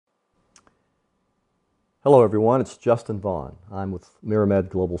Hello everyone, it's Justin Vaughn. I'm with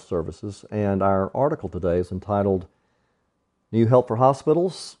Miramed Global Services, and our article today is entitled New Help for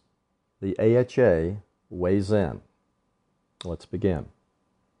Hospitals? The AHA Weighs In. Let's begin.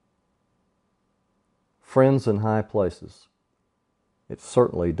 Friends in high places. It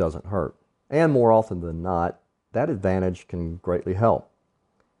certainly doesn't hurt. And more often than not, that advantage can greatly help.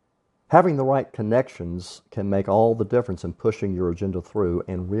 Having the right connections can make all the difference in pushing your agenda through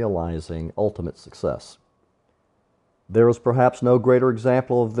and realizing ultimate success. There is perhaps no greater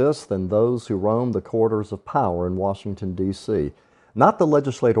example of this than those who roam the corridors of power in Washington, D.C. Not the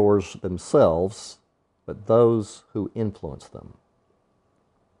legislators themselves, but those who influence them.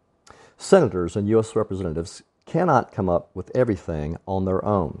 Senators and U.S. representatives cannot come up with everything on their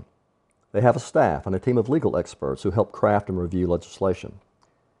own. They have a staff and a team of legal experts who help craft and review legislation.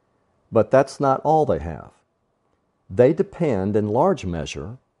 But that's not all they have. They depend in large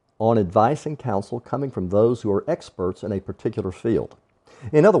measure on advice and counsel coming from those who are experts in a particular field.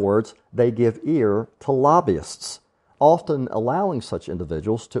 In other words, they give ear to lobbyists, often allowing such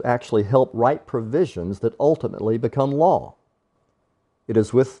individuals to actually help write provisions that ultimately become law. It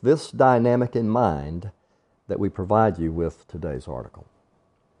is with this dynamic in mind that we provide you with today's article.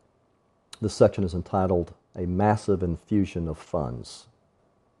 This section is entitled, A Massive Infusion of Funds.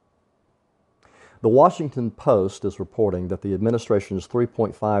 The Washington Post is reporting that the administration's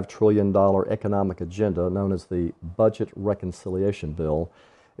 $3.5 trillion economic agenda, known as the Budget Reconciliation Bill,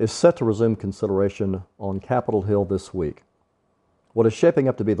 is set to resume consideration on Capitol Hill this week. What is shaping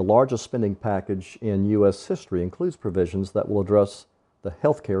up to be the largest spending package in U.S. history includes provisions that will address the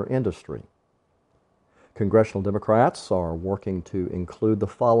healthcare industry. Congressional Democrats are working to include the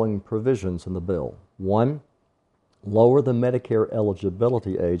following provisions in the bill. 1. Lower the Medicare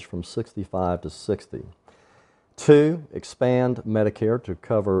eligibility age from 65 to 60. 2. Expand Medicare to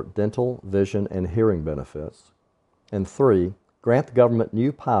cover dental, vision, and hearing benefits. And 3. Grant the government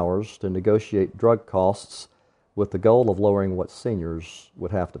new powers to negotiate drug costs with the goal of lowering what seniors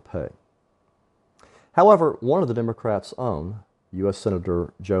would have to pay. However, one of the Democrats' own, U.S.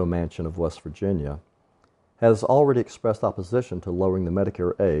 Senator Joe Manchin of West Virginia, has already expressed opposition to lowering the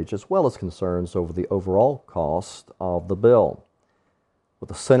Medicare age, as well as concerns over the overall cost of the bill. With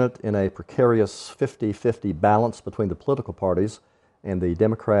the Senate in a precarious 50-50 balance between the political parties and the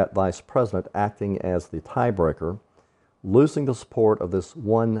Democrat vice president acting as the tiebreaker, losing the support of this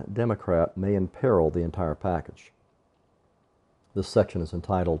one Democrat may imperil the entire package. This section is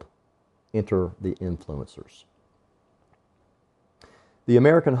entitled, Enter the Influencers. The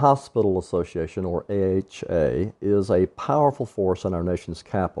American Hospital Association, or AHA, is a powerful force in our nation's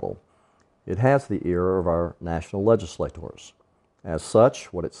capital. It has the ear of our national legislators. As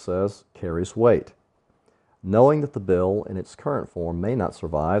such, what it says carries weight. Knowing that the bill in its current form may not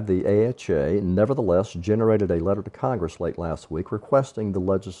survive, the AHA nevertheless generated a letter to Congress late last week requesting the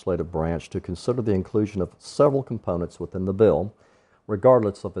legislative branch to consider the inclusion of several components within the bill,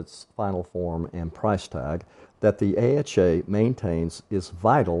 regardless of its final form and price tag, that the AHA maintains is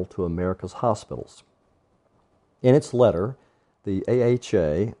vital to America's hospitals. In its letter, the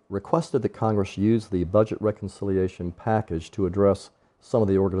AHA requested that Congress use the budget reconciliation package to address some of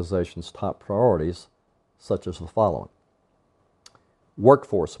the organization's top priorities, such as the following.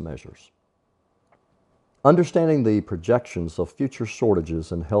 Workforce measures. Understanding the projections of future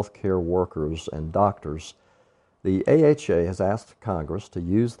shortages in healthcare workers and doctors, the AHA has asked Congress to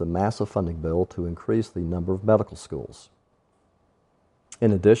use the massive funding bill to increase the number of medical schools.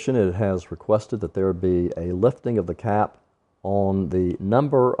 In addition, it has requested that there be a lifting of the cap on the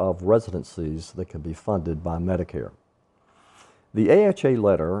number of residencies that can be funded by Medicare. The AHA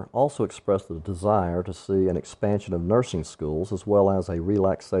letter also expressed the desire to see an expansion of nursing schools as well as a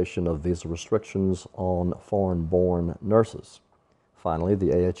relaxation of visa restrictions on foreign-born nurses. Finally,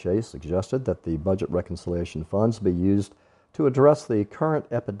 the AHA suggested that the budget reconciliation funds be used to address the current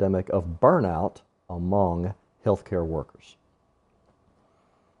epidemic of burnout among healthcare workers.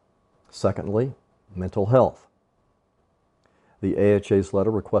 Secondly, mental health. The AHA's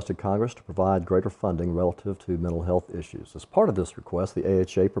letter requested Congress to provide greater funding relative to mental health issues. As part of this request, the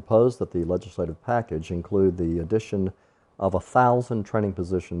AHA proposed that the legislative package include the addition of 1,000 training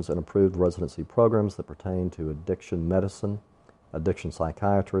positions and approved residency programs that pertain to addiction medicine, addiction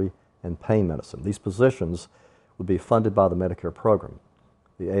psychiatry, and pain medicine. These positions would be funded by the Medicare program.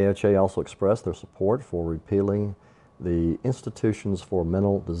 The AHA also expressed their support for repealing the Institutions for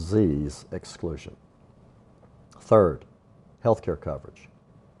Mental Disease exclusion. Third, healthcare coverage.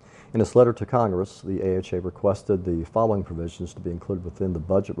 In its letter to Congress, the AHA requested the following provisions to be included within the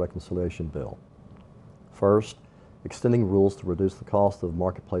budget reconciliation bill. First, extending rules to reduce the cost of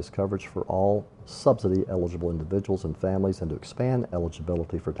marketplace coverage for all subsidy-eligible individuals and families, and to expand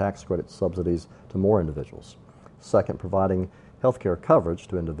eligibility for tax credit subsidies to more individuals. Second, providing health care coverage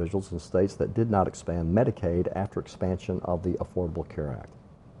to individuals in states that did not expand Medicaid after expansion of the Affordable Care Act.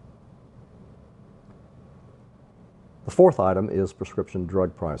 The fourth item is prescription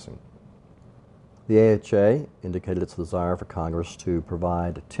drug pricing. The AHA indicated its desire for Congress to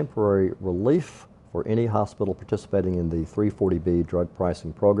provide temporary relief for any hospital participating in the 340B drug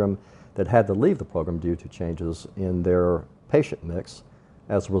pricing program that had to leave the program due to changes in their patient mix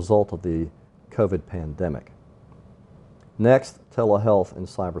as a result of the COVID pandemic. Next, telehealth and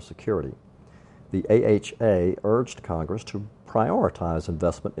cybersecurity. The AHA urged Congress to prioritize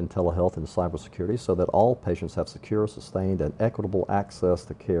investment in telehealth and cybersecurity so that all patients have secure, sustained, and equitable access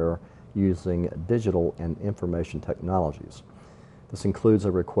to care using digital and information technologies. This includes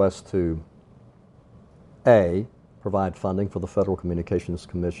a request to A, provide funding for the Federal Communications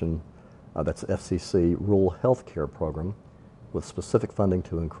Commission, that's FCC, rural health care program, with specific funding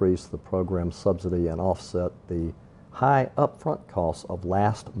to increase the program subsidy and offset the high upfront costs of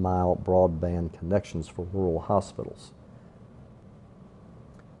last-mile broadband connections for rural hospitals.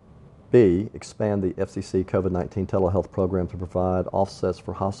 B, expand the FCC COVID-19 telehealth program to provide offsets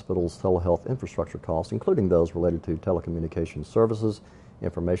for hospitals' telehealth infrastructure costs, including those related to telecommunications services,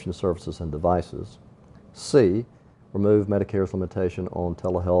 information services, and devices. C, remove Medicare's limitation on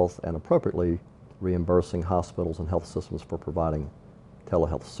telehealth and appropriately reimbursing hospitals and health systems for providing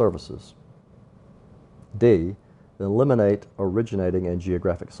telehealth services. D, eliminate originating and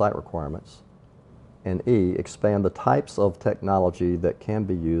geographic site requirements. And E, expand the types of technology that can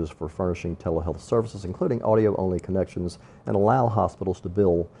be used for furnishing telehealth services, including audio-only connections, and allow hospitals to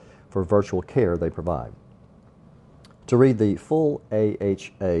bill for virtual care they provide. To read the full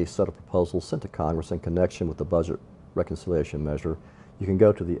AHA set of proposals sent to Congress in connection with the budget reconciliation measure, you can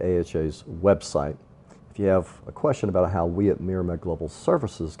go to the AHA's website. If you have a question about how we at Miramed Global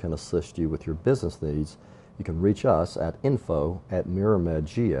Services can assist you with your business needs, you can reach us at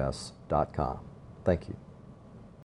info@miramedgs.com. Thank you.